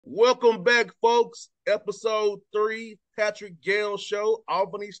Welcome back, folks. Episode 3, Patrick Gayle Show,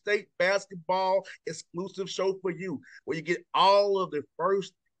 Albany State basketball exclusive show for you, where you get all of the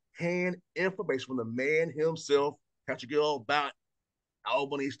first-hand information from the man himself, Patrick Gayle, about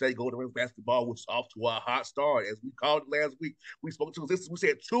Albany State Golden Wings basketball, which is off to a hot start. As we called it last week, we spoke to this. We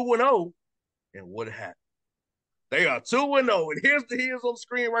said 2-0, and what happened? They are 2-0, and here's on the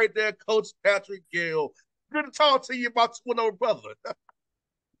screen right there, Coach Patrick Gayle. Good to talk to you about 2-0, brother.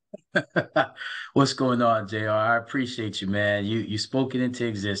 What's going on, JR? I appreciate you, man. You spoke it into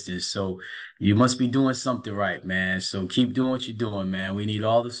existence. So you must be doing something right, man. So keep doing what you're doing, man. We need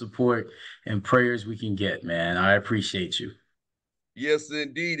all the support and prayers we can get, man. I appreciate you. Yes,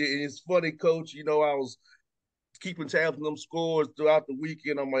 indeed. And it's funny, Coach. I was keeping tabs on them scores throughout the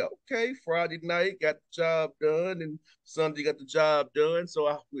weekend. I'm like, okay, Friday night got the job done, and Sunday got the job done.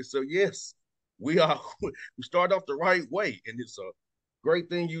 So yes, we are. We start off the right way, and it's a great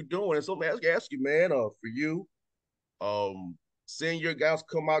thing you're doing. And so, let me ask you, man, for you, seeing your guys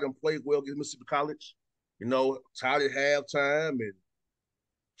come out and play well against Mississippi College, tied at halftime and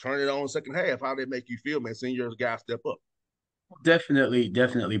turn it on second half. How did it make you feel, man? Seeing your guys step up.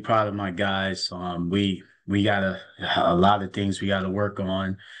 Definitely proud of my guys. We got a lot of things we got to work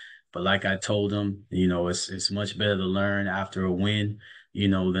on. But like I told them, it's much better to learn after a win,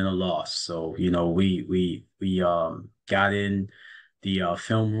 than a loss. So, we got in the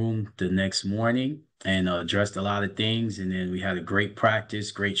film room the next morning and addressed a lot of things, and then we had a great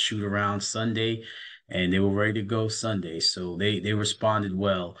practice, great shoot around Sunday, and they were ready to go Sunday. So they responded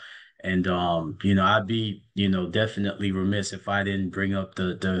well. And I'd be, definitely remiss if I didn't bring up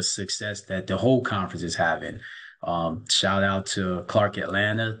the success that the whole conference is having. Shout out to Clark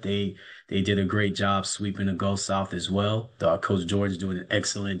Atlanta. They did a great job sweeping the Gulf South as well. Coach George doing an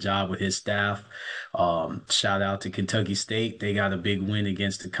excellent job with his staff. Shout out to Kentucky State. They got a big win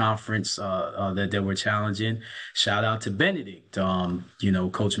against the conference that they were challenging. Shout out to Benedict.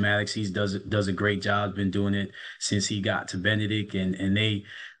 Coach Maddox, he does a great job. Been doing it since he got to Benedict, and they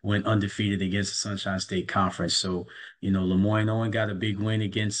went undefeated against the Sunshine State Conference. So, Lemoyne Owen got a big win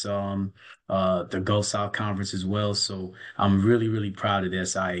against the Gulf South Conference as well. So I'm really proud of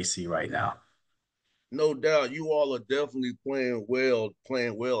this IAC right now. No doubt, you all are definitely playing well.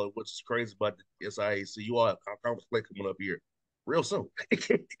 And what's crazy about the SIAC, you all have conference play coming up here real soon.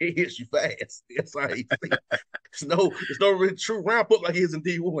 It hits you fast. The SIAC. It's no really true ramp up like it is in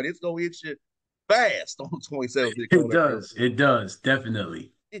D1. It's gonna hit you fast on the 27th It coming up here. does. It does.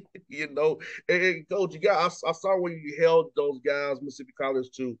 Definitely. you know, and coach, I saw when you held those guys, Mississippi College,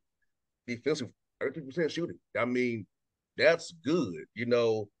 to defensive 30% shooting. I mean, that's good.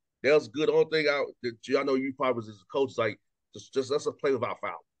 That's good. The only thing I know you probably as a coach, like just let's play without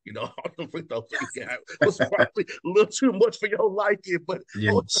foul. All the free throws you got was probably a little too much for your liking, but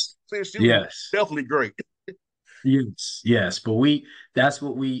Yes. 30% shooting Yes. definitely great. Yes, but that's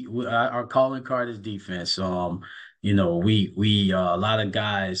what our calling card is defense. A lot of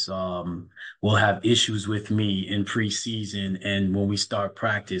guys will have issues with me in preseason and when we start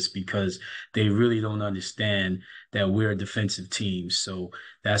practice because they really don't understand that we're a defensive team. So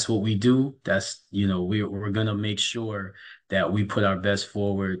that's what we do. We're gonna make sure that we put our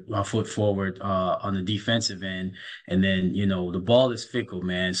foot forward on the defensive end. And then, the ball is fickle,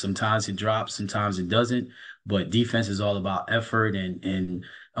 man. Sometimes it drops, sometimes it doesn't, but defense is all about effort and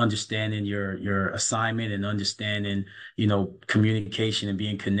understanding your assignment and understanding, communication and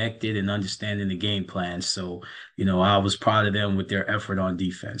being connected and understanding the game plan. So, I was proud of them with their effort on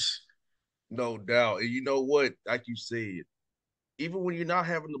defense. No doubt. And you know what? Like you said, even when you're not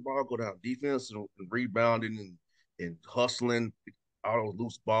having the ball go down, defense and rebounding and hustling, all those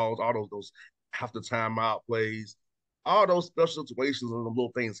loose balls, all those half the timeout plays, all those special situations and the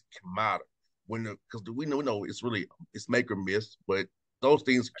little things can matter because we know it's make or miss, but those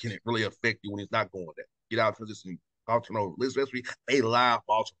things can really affect you when it's not going there. Get out of position, ball turnover, especially a live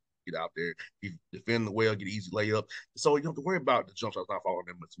ball turnover. Get out there, defend the well, get easy layup. So you don't have to worry about the jump shots not falling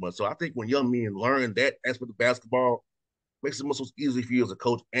that much. So I think when young men learn that aspect of basketball, makes it much easier for you as a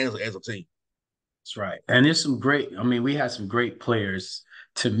coach and as a team. That's right. And I mean, we had some great players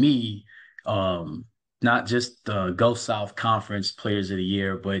to me, not just the Gulf South Conference Players of the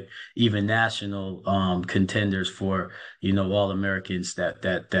Year, but even national contenders for, All Americans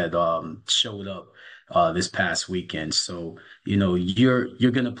that showed up this past weekend. So,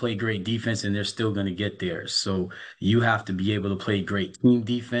 you're gonna play great defense and they're still gonna get there. So you have to be able to play great team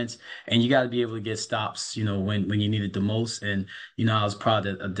defense and you got to be able to get stops, when you need it the most. And I was proud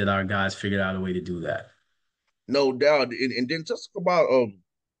that our guys figured out a way to do that. No doubt. And then just about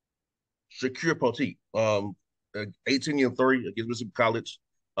Shakir Poteet, 18 and 3 against Mississippi College.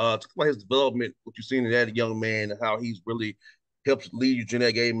 Talk about his development, what you've seen in that young man, how he's really helped lead you in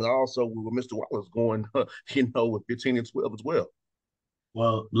that game, and also with Mr. Wallace going, with 15 and 12 as well.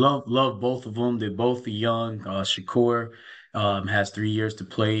 Well, love both of them. They're both young. Shakur has 3 years to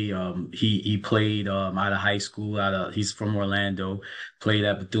play. He played out of high school. He's from Orlando. Played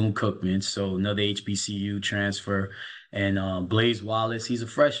at Bethune-Cookman, so another HBCU transfer. And Blaze Wallace, he's a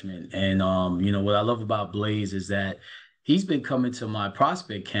freshman. And what I love about Blaze is that he's been coming to my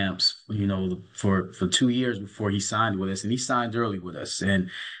prospect camps, for 2 years before he signed with us, and he signed early with us. And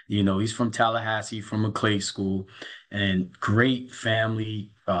he's from Tallahassee, from a Clay school and great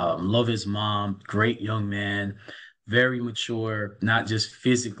family. Love his mom, great young man, very mature, not just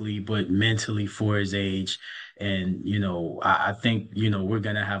physically, but mentally for his age. And, I think, we're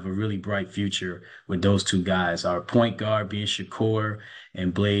going to have a really bright future with those two guys. Our point guard being Shakur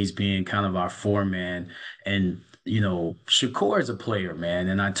and Blaze being kind of our four-man. And, Shakur is a player, man.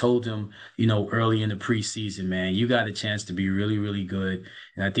 And I told him, early in the preseason, man, you got a chance to be really, really good.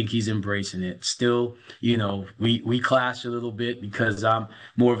 And I think he's embracing it. Still, we clash a little bit because I'm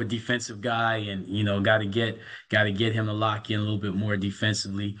more of a defensive guy, and got to get him to lock in a little bit more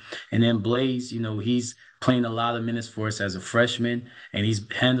defensively. And then Blaze, he's playing a lot of minutes for us as a freshman, and he's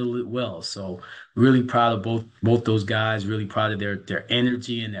handled it well. So really proud of both those guys. Really proud of their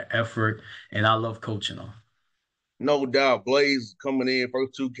energy and their effort, and I love coaching them. No doubt, Blaze coming in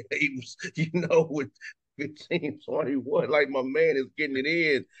first two games, with 15, 21. Like my man is getting it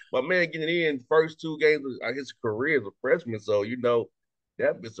in. My man getting it in first two games of his career as a freshman. So,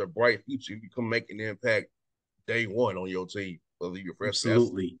 that is a bright future. You can make an impact day one on your team, whether you're a freshman.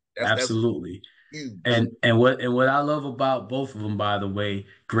 Absolutely, That's absolutely. huge. And what I love about both of them, by the way,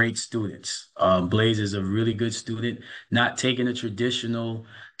 great students. Blaze is a really good student, not taking a traditional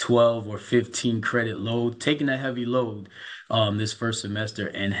 12 or 15 credit load, taking a heavy load this first semester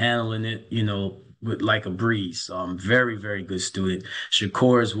and handling it, with like a breeze. Very, very good student.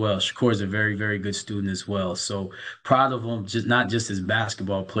 Shakur as well. Shakur is a very, very good student as well. So proud of them, just not just as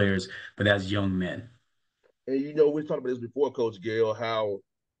basketball players, but as young men. And we talked about this before, Coach Gayle, how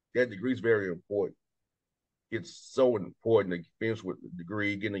that degree is very important. It's so important to finish with a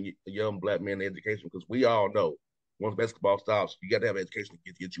degree, getting a young black man an education, because we all know once basketball stops, you got to have education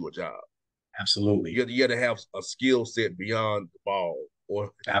to get you a job. Absolutely. You got to have a skill set beyond the ball or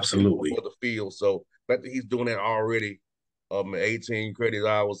Absolutely. the field. So, the fact that he's doing that already, 18 credit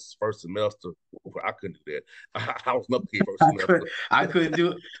hours first semester, I couldn't do that. I was not here first I could semester. I couldn't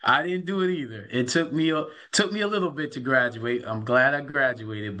do it. I didn't do it either. It took me a little bit to graduate. I'm glad I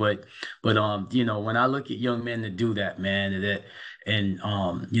graduated, but when I look at young men that do that, man,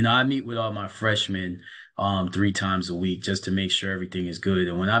 I meet with all my freshmen 3 times a week just to make sure everything is good.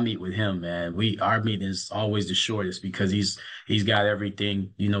 And when I meet with him, man, our meeting is always the shortest because he's got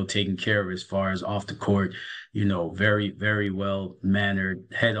everything, taken care of as far as off the court, very, very well mannered,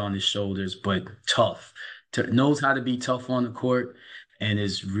 head on his shoulders, but tough knows how to be tough on the court and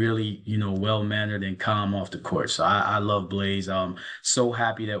is really, well mannered and calm off the court. So I love Blaze. I'm so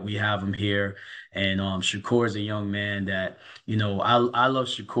happy that we have him here. And Shakur is a young man that, I love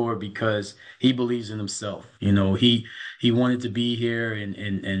Shakur because he believes in himself. He wanted to be here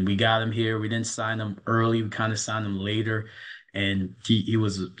and we got him here. We didn't sign him early. We kind of signed him later. And he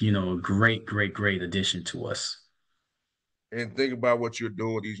was, a great, great, great addition to us. And think about what you're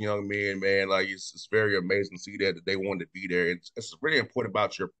doing with these young men, man. Like it's very amazing to see that they wanted to be there. It's really important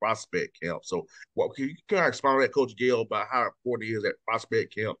about your prospect camp. So, what can you kind of expound on that, Coach Gayle, about how important it is at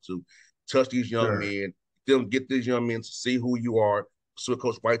prospect camp to touch these young Sure. men, get these young men to see who you are, so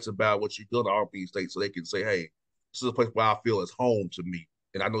Coach writes about what you built at Albany State, so they can say, "Hey, this is a place where I feel is home to me,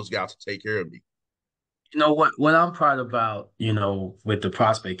 and I know these guys will take care of me." What I'm proud about, with the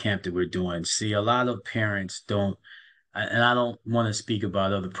prospect camp that we're doing, see, a lot of parents don't, and I don't want to speak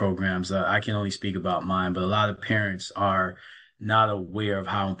about other programs. I can only speak about mine, but a lot of parents are not aware of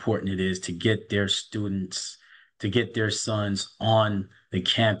how important it is to get their students, to get their sons on the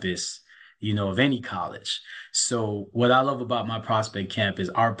campus, of any college. So what I love about my prospect camp is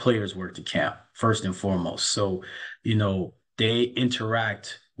our players work the camp first and foremost. So, they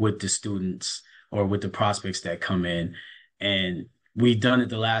interact with the students or with the prospects that come in. And we've done it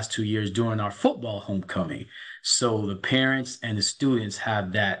the last 2 years during our football homecoming. So the parents and the students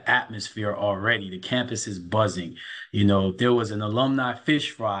have that atmosphere already. The campus is buzzing. There was an alumni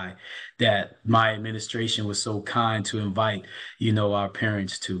fish fry that my administration was so kind to invite, our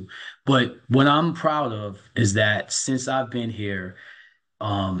parents to. But what I'm proud of is that since I've been here,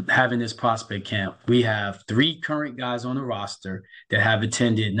 having this prospect camp, we have 3 current guys on the roster that have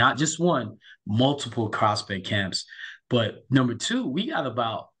attended not just one, multiple prospect camps. But number two, we got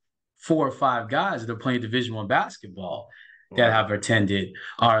about 4 or 5 guys that are playing Division I basketball that Mm-hmm. have attended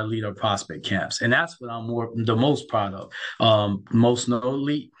our elite or prospect camps, and that's what I'm the most proud of. Most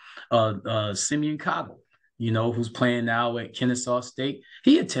notably, Simeon Cottle, who's playing now at Kennesaw State.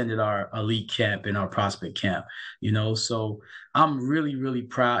 He attended our elite camp and our prospect camp. So I'm really, really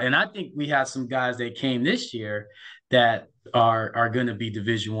proud. And I think we had some guys that came this year that are going to be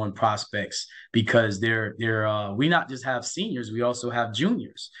Division I prospects because we not just have seniors, we also have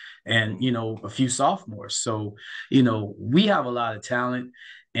juniors and a few sophomores. So we have a lot of talent.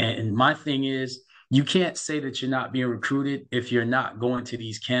 And my thing is, you can't say that you're not being recruited if you're not going to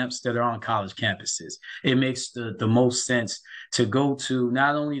these camps that are on college campuses. It makes the most sense to go to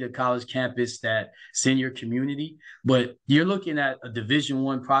not only the college campus that's in your community, but you're looking at a Division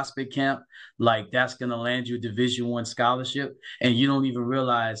I prospect camp, like that's going to land you a Division I scholarship, and you don't even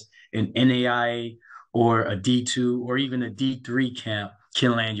realize an NAIA or a D2 or even a D3 camp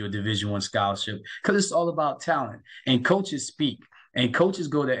can land you a Division I scholarship because it's all about talent. And coaches speak, and coaches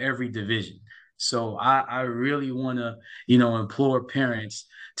go to every division. So I really want to, implore parents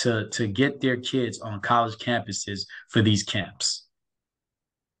to get their kids on college campuses for these camps.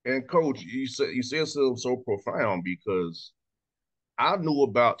 And coach, you said something so profound because I knew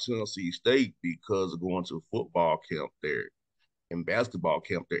about Tennessee State because of going to football camp there and basketball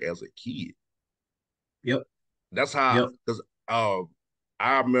camp there as a kid. Yep. That's how, Yep. because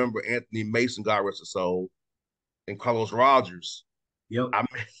I remember Anthony Mason, God rest his soul, and Carlos Rogers. Yep. I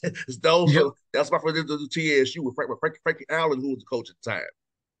mean, those Yep. are that's my first to TSU with Frankie Allen, who was the coach at the time.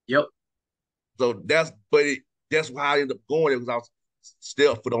 Yep. So that's why I ended up going there because I was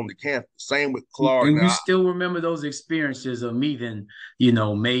still foot on the campus. Same with Clark. And you Now, still remember those experiences of meeting,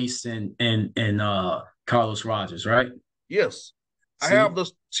 Mace and Carlos Rogers, right? yes, I have See?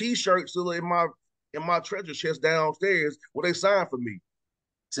 those T-shirts still in my treasure chest downstairs where they signed for me.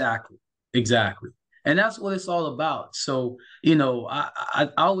 Exactly. Exactly. And that's what it's all about. So, I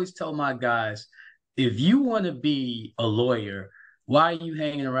always tell my guys, if you want to be a lawyer, why are you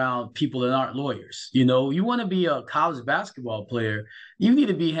hanging around people that aren't lawyers? You want to be a college basketball player, you need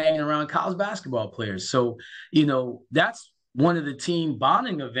to be hanging around college basketball players. So, that's one of the team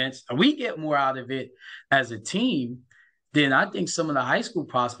bonding events. We get more out of it as a team than I think some of the high school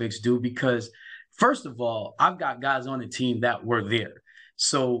prospects do because, first of all, I've got guys on the team that were there.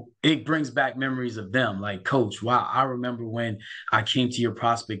 So it brings back memories of them. Like, coach, wow, I remember when I came to your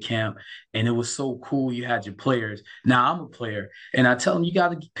prospect camp and it was so cool. You had your players. Now I'm a player. And I tell them you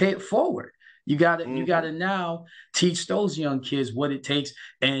got to pay it forward. You got Mm-hmm. to now teach those young kids what it takes.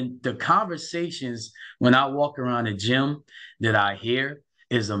 And the conversations when I walk around the gym that I hear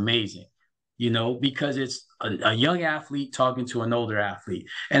is amazing, because it's a young athlete talking to an older athlete.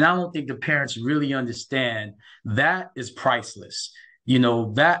 And I don't think the parents really understand that is priceless.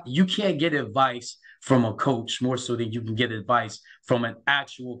 That you can't get advice from a coach more so than you can get advice from an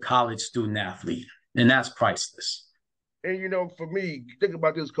actual college student athlete. And that's priceless. And for me, think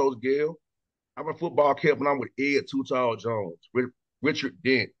about this, Coach Gayle. I'm a football camp and I'm with Ed Too Tall Jones, Richard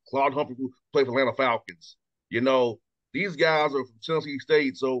Dent, Claude Humphrey, who played for Atlanta Falcons. You know, these guys are from Tennessee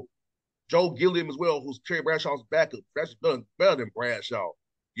State. So Joe Gilliam as well, who's Terry Bradshaw's backup. That's done better than Bradshaw.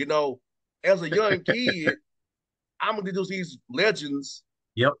 You know, as a young kid, I'm gonna do these legends,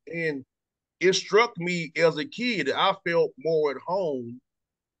 Yep. and it struck me as a kid that I felt more at home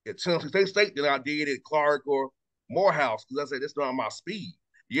at Tennessee State than I did at Clark or Morehouse because I said that's not my speed.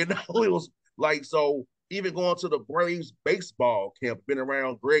 You know, it was like so. Even going to the Braves baseball camp, been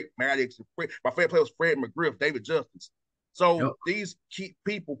around Greg Maddox and my favorite player was Fred McGriff, David Justice. So Yep. these key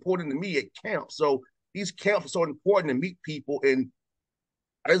people poured into me at camp. So these camps are so important to meet people. And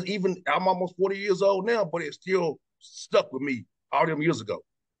I'm almost 40 years old now, but it still stuck with me all them years ago.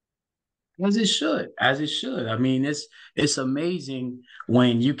 As it should. I mean, it's amazing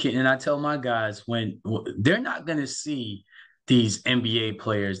when you can. And I tell my guys when they're not going to see these NBA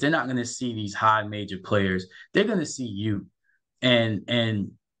players, they're not going to see these high major players. They're going to see you,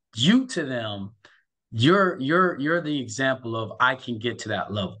 and you to them, you're the example of I can get to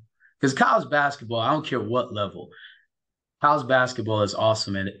that level. Because college basketball, I don't care what level, college basketball is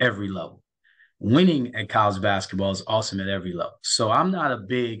awesome at every level. Winning at college basketball is awesome at every level. So I'm not a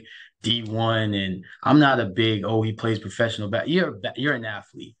big D1 and I'm not a big, oh, he plays professional you're an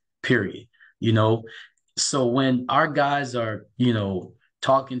athlete, period. You know, so when our guys are,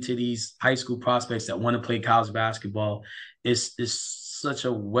 talking to these high school prospects that want to play college basketball, it's such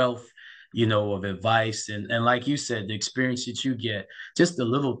a wealth, of advice. And like you said, the experience that you get, just the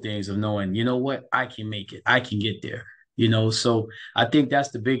little things of knowing, you know what, I can make it, I can get there. So I think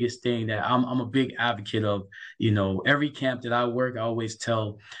that's the biggest thing that I'm a big advocate of. Every camp that I work, I always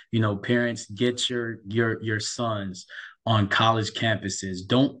tell, parents, get your sons on college campuses.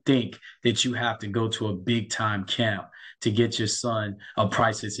 Don't think that you have to go to a big time camp to get your son a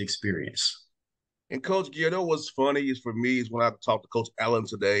priceless experience. And Coach Gill, you know what's funny is for me is when I talked to Coach Allen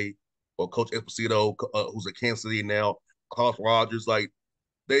today, or Coach Esposito, who's at Kansas City now, Carlos Rogers, like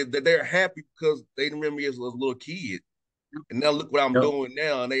they're happy because they remember me as a little kid, and now look what I'm Yep. doing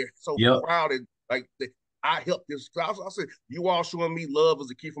now, and they're so Yep. proud and like I helped this. I said, you all showing me love as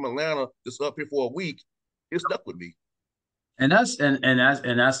a kid from Atlanta, just up here for a week. It stuck with me. And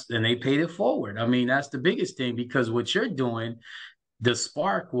they paid it forward. I mean, that's the biggest thing because what you're doing, the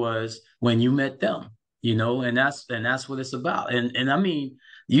spark was when you met them, and that's what it's about. And I mean,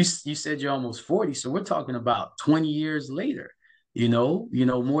 you said you're almost 40, so we're talking about 20 years later.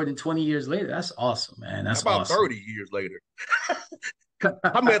 More than 20 years later. That's awesome, man. How That's about awesome. 30 years later?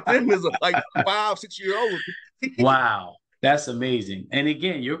 I met them as like 5, 6 year old. Wow, that's amazing. And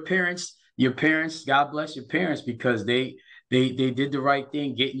again, your parents, God bless your parents because they did the right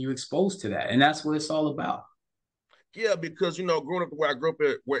thing, getting you exposed to that, and that's what it's all about. Yeah, because growing up where I grew up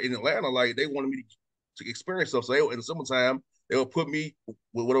where in Atlanta, like they wanted me to experience stuff. So in the summertime, they would put me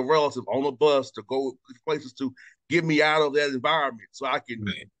with a relative on a bus to go places to get me out of that environment so I can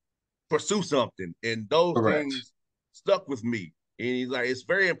Right. pursue something. And those Correct. things stuck with me. And he's like, it's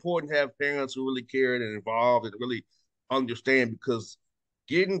very important to have parents who really care and involved and really understand because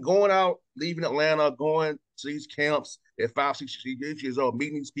going out, leaving Atlanta, going to these camps at 5, 6 years old,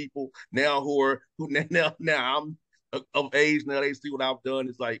 meeting these people now who now I'm of age now. They see what I've done.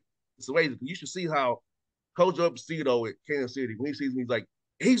 It's like it's amazing. You should see how Coach Upsito at Kansas City when he sees me, he's like,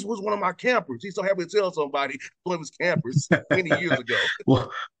 he was one of my campers. He's so happy to tell somebody one of his campers many years ago.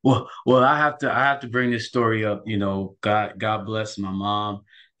 Well, well, I have to bring this story up. God bless my mom,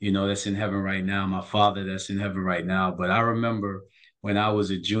 that's in heaven right now, my father that's in heaven right now. But I remember when I was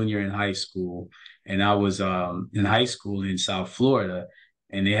a junior in high school, and I was in high school in South Florida,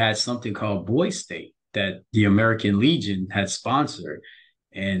 and they had something called Boy State that the American Legion had sponsored.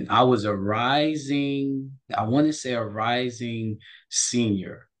 And I was I want to say a rising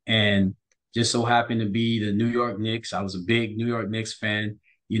senior. And just so happened to be the New York Knicks. I was a big New York Knicks fan,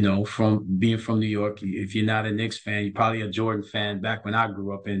 from being from New York. If you're not a Knicks fan, you're probably a Jordan fan back when I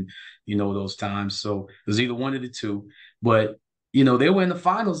grew up in, those times. So it was either one of the two. But, they were in the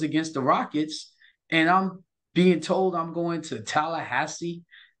finals against the Rockets, and I'm being told I'm going to Tallahassee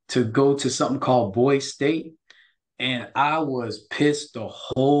to go to something called Boy State. And I was pissed the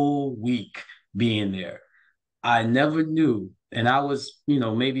whole week being there. I never knew. And I was,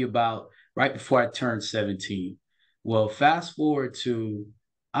 maybe about right before I turned 17. Well, fast forward to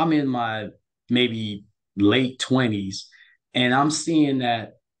I'm in my maybe late 20s, and I'm seeing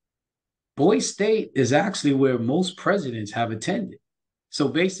that Boy State is actually where most presidents have attended. So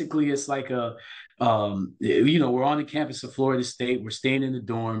basically, it's like we're on the campus of Florida State. We're staying in the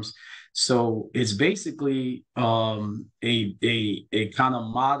dorms. So it's basically a kind of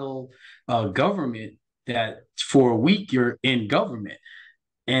model government that for a week you're in government.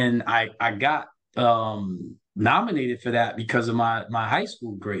 And I got nominated for that because of my high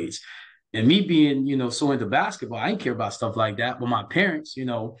school grades. And me being, so into basketball, I didn't care about stuff like that. But my parents,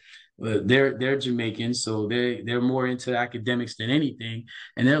 they're Jamaican, so they're more into academics than anything.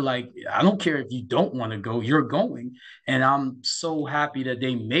 And they're like, I don't care if you don't want to go, you're going. And I'm so happy that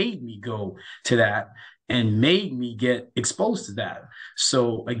they made me go to that and made me get exposed to that.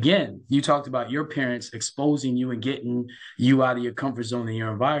 So again, you talked about your parents exposing you and getting you out of your comfort zone in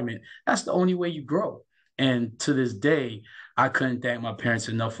your environment. That's the only way you grow. And to this day, I couldn't thank my parents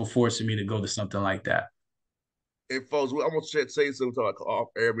enough for forcing me to go to something like that. And folks, I'm gonna say something to our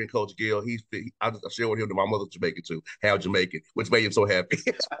Arabian coach Gayle. I shared with him that my mother's Jamaican too, half Jamaican, which made him so happy.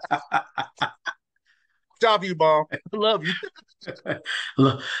 Job you, mom. I love you.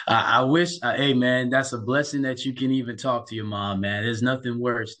 Look, I wish, hey man, that's a blessing that you can even talk to your mom, man. There's nothing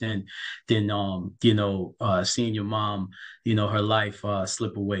worse than seeing your mom, her life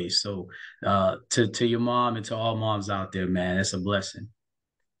slip away. So to your mom and to all moms out there, man, it's a blessing.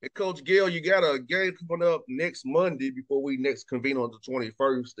 And Coach Gayle, you got a game coming up next Monday before we next convene on the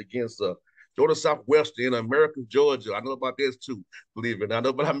 21st against Georgia Southwestern in Americus, Georgia. I know about this too, believe it. I know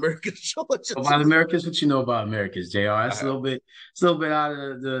about Americus, Georgia About too. Americans, what you know about Americans, JR? I That's have it's a little bit out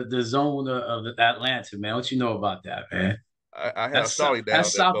of the zone of Atlanta, man. What you know about that, man? I had a That's shawty down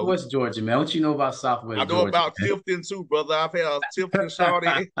that's there, though. Southwest Georgia, man. What you know about I Southwest know Georgia, about Tifton too, brother. I've had a Tifton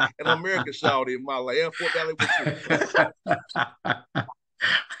shawty and American shawty in my life. And Fort Valley with too. man?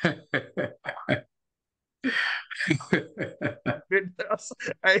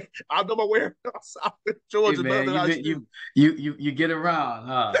 Hey, I know my way around Southwest Hey Georgia better man, than you I been should. you get around,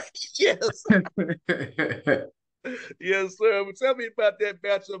 huh? Yes, yes, sir. But tell me about that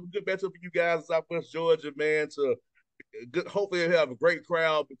matchup, a good matchup for you guys in Southwest Georgia, man. To good, hopefully you have a great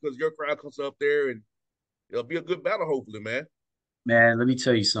crowd because your crowd comes up there and it'll be a good battle, hopefully, man. Man, let me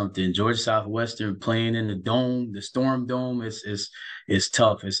tell you something. Georgia Southwestern playing in the dome, the Storm Dome is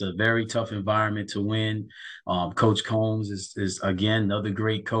tough. It's a very tough environment to win. Coach Combs is again another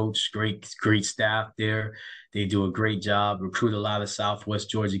great coach, great staff there. They do a great job, recruit a lot of Southwest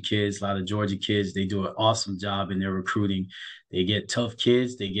Georgia kids, a lot of Georgia kids. They do an awesome job in their recruiting. They get tough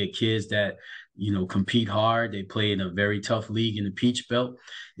kids. They get kids that compete hard. They play in a very tough league in the Peach Belt.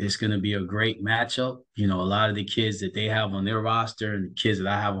 It's going to be a great matchup. A lot of the kids that they have on their roster and the kids that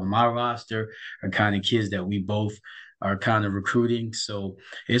I have on my roster are kind of kids that we both are kind of recruiting. So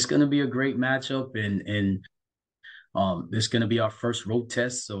it's going to be a great matchup, and it's going to be our first road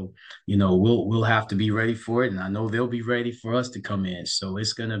test. So we'll have to be ready for it, and I know they'll be ready for us to come in. So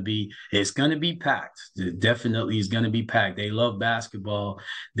it's going to be packed. It definitely is going to be packed. They love basketball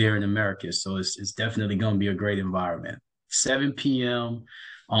there in America, so it's definitely going to be a great environment. 7 p.m.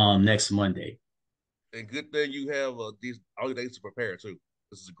 Next Monday. And good thing you have these all your days to prepare too.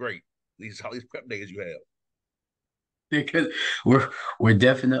 This is great. These all these prep days you have. Because we're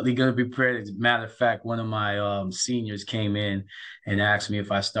definitely going to be prepared. As a matter of fact, one of my seniors came in and asked me if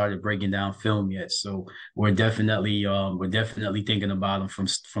I started breaking down film yet. So we're definitely thinking about them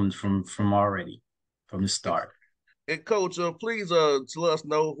from already from the And, start. and coach, please to let us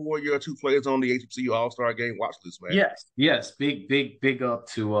know who are your two players on the HBCU All Star Game watch list, man. Yes, yes. Big up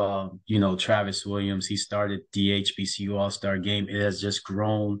to Travis Williams. He started the HBCU All-Star game. It has just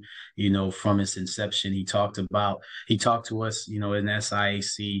grown, from its inception. He talked to us, in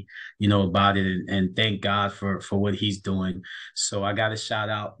SIAC, about it, and thank God for what he's doing. So I got to shout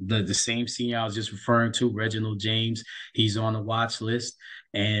out the same senior I was just referring to, Reginald James. He's on the watch list.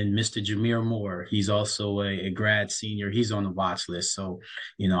 And Mr. Jameer Moore, he's also a grad senior. He's on the watch list. So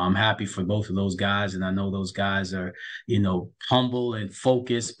I'm happy for both of those guys, and I know those guys are, humble and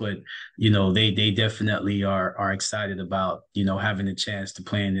focused, but they definitely are excited about having a chance to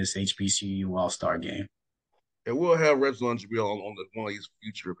play in this HBCU All Star game. And we'll have Reginald and Jabril on one of these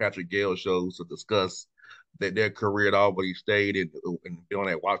future Patrick Gayle shows to discuss their career at Albany State and be on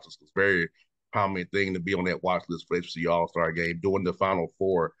that watch list. It's a very prominent thing to be on that watch list for HBCU All Star Game during the Final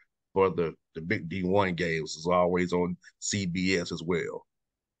Four for the big D1 games. Is always on CBS as well.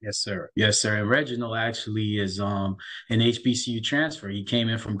 Yes, sir. Yes, sir. And Reginald actually is an HBCU transfer. He came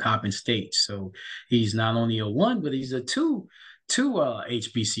in from Coppin State, so he's not only a one, but he's a two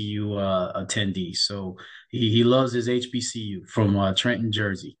HBCU attendee. So he loves his HBCU from Trenton,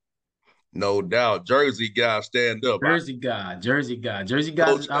 Jersey. No doubt, Jersey guys stand up. Jersey guy, Jersey guy, Jersey guys.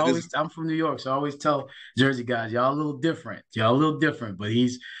 Coach, I always, I'm from New York, so I always tell Jersey guys, y'all a little different. Y'all a little different, but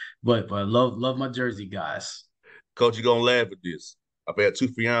I love my Jersey guys. Coach, you're gonna laugh at this. I've had two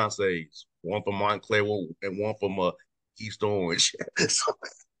fiancées, one from Montclair and one from East Orange. So,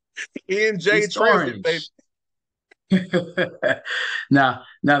 NJ East Triffitt, baby. Orange. Now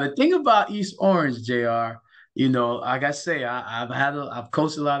the thing about East Orange, JR, like I say, I've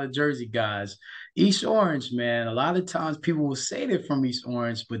coached a lot of Jersey guys. East Orange, man, a lot of times people will say they're from East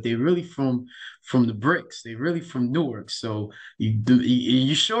Orange, but they really from the bricks. They really from Newark. So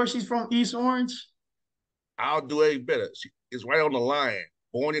you sure she's from East Orange? I'll do a better. She is right on the line.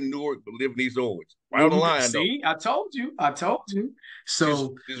 Born in Newark, but live in East Orange. Right There on the you go. line, though. See, I told you. I told you. She's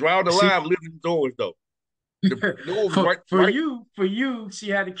So she's right on the she line, living in East Orange, though. The Newark is for right, for right. you for you, she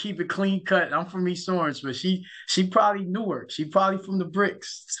had to keep it clean cut. I'm from East Orange, but she probably Newark. She probably from the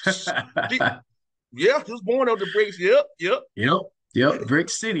bricks. She, yeah, she was born on the bricks. Yep, yep. Yep, yep, Brick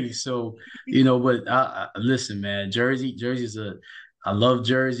City. So, but listen, man, Jersey's I love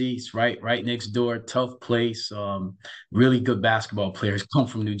Jersey. It's right next door. Tough place. Really good basketball players come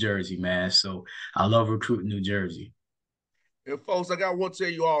from New Jersey, man. So I love recruiting New Jersey. And folks, I got one to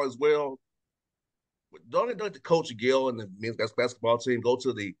tell you all as well. Don't let the coach Gayle and the men's basketball team go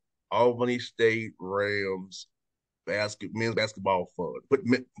to the Albany State Rams men's basketball fund. Put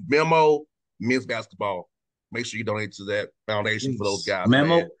memo men's basketball. Make sure you donate to that foundation for those Yes. guys, man.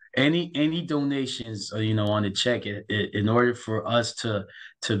 Memo, any donations, on the check, in order for us to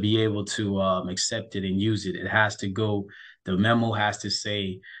be able to accept it and use it, it has to go. The memo has to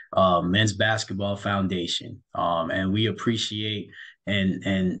say Men's Basketball Foundation, and we appreciate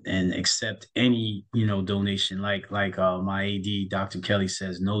and accept any, donation. Like my AD, Dr. Kelly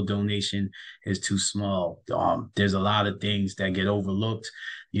says, no donation is too small. There's a lot of things that get overlooked,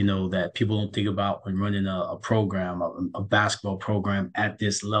 that people don't think about when running a program, a basketball program at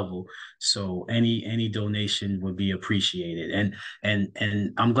this level. So any donation would be appreciated.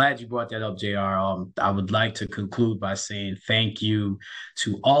 And I'm glad you brought that up, JR. I would like to conclude by saying thank you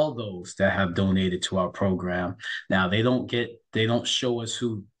to all those that have donated to our program. Now they don't show us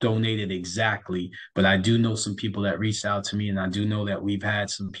who donated exactly, but I do know some people that reached out to me, and I do know that we've had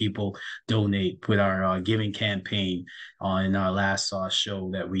some people donate with our giving campaign in our last show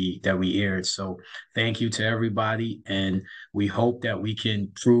that we aired. So thank you to everybody, and we hope that we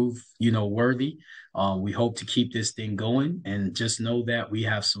can prove worthy. We hope to keep this thing going, and just know that we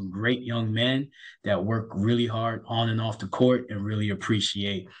have some great young men that work really hard on and off the court and really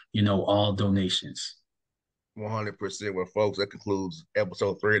appreciate all donations. 100%. Well, folks, that concludes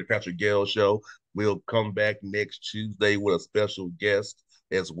episode 3 of the Patrick Gayle Show. We'll come back next Tuesday with a special guest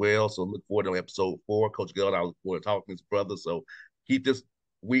as well. So look forward to episode 4. Coach Gayle and I look forward to talking to his brother. So keep this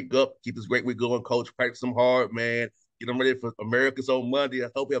week up. Keep this great week going, Coach. Practice them hard, man. Get them ready for America's on Monday. I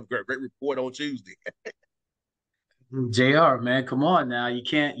hope you have a great report on Tuesday. JR, man, come on now. You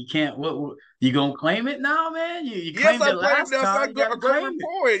can't, what you gonna claim it now, man? You Yes, claimed it I'm claiming last that's time. You a gotta great claim it.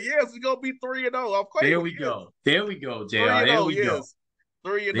 report. Yes, it's gonna be 3-0. I'm There claiming we yes. go. There we go, JR. 3 There 0, we go. yes.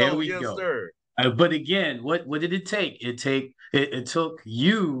 3 There 0, we yes, go. sir. But again, what did it take? It took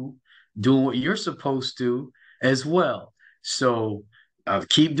you doing what you're supposed to as well. So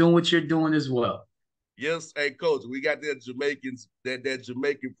keep doing what you're doing as well. Yes, hey, coach, we got that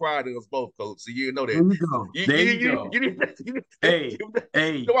Jamaican pride in us both, coach. So you know There that. you go. There you go. Hey,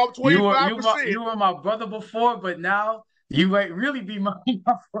 hey, I'm you were you my 25%. you were my brother before, but now you might really be my Hey,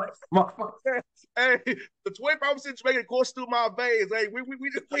 the 25% Jamaican course through my veins. Hey, we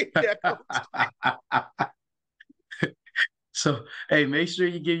just played that, coach. So hey, make sure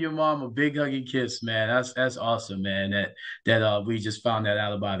you give your mom a big hug and kiss, man. That's awesome, man. That we just found that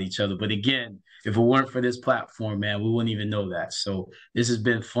out about each other. But again, if it weren't for this platform, man, we wouldn't even know that. So this has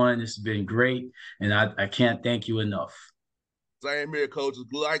been fun. This has been great, and I can't thank you enough. Same here, coaches.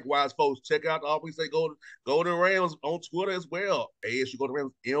 Likewise, folks, check out the Albany State Golden Rams on Twitter as well. ASU Golden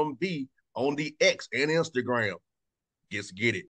Rams MB on the X and Instagram. Just get it.